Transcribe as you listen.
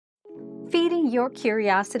feeding your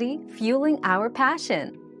curiosity, fueling our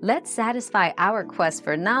passion. Let's satisfy our quest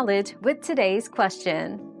for knowledge with today's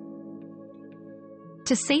question.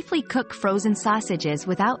 To safely cook frozen sausages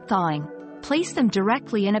without thawing, place them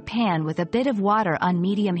directly in a pan with a bit of water on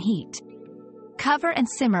medium heat. Cover and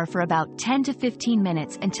simmer for about 10 to 15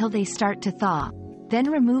 minutes until they start to thaw. Then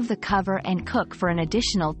remove the cover and cook for an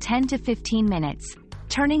additional 10 to 15 minutes,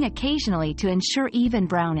 turning occasionally to ensure even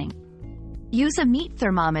browning. Use a meat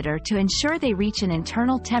thermometer to ensure they reach an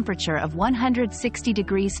internal temperature of 160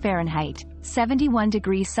 degrees Fahrenheit, 71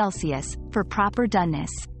 degrees Celsius, for proper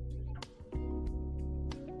doneness.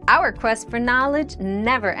 Our quest for knowledge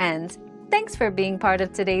never ends. Thanks for being part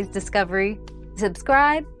of today's discovery.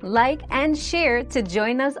 Subscribe, like, and share to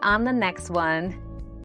join us on the next one.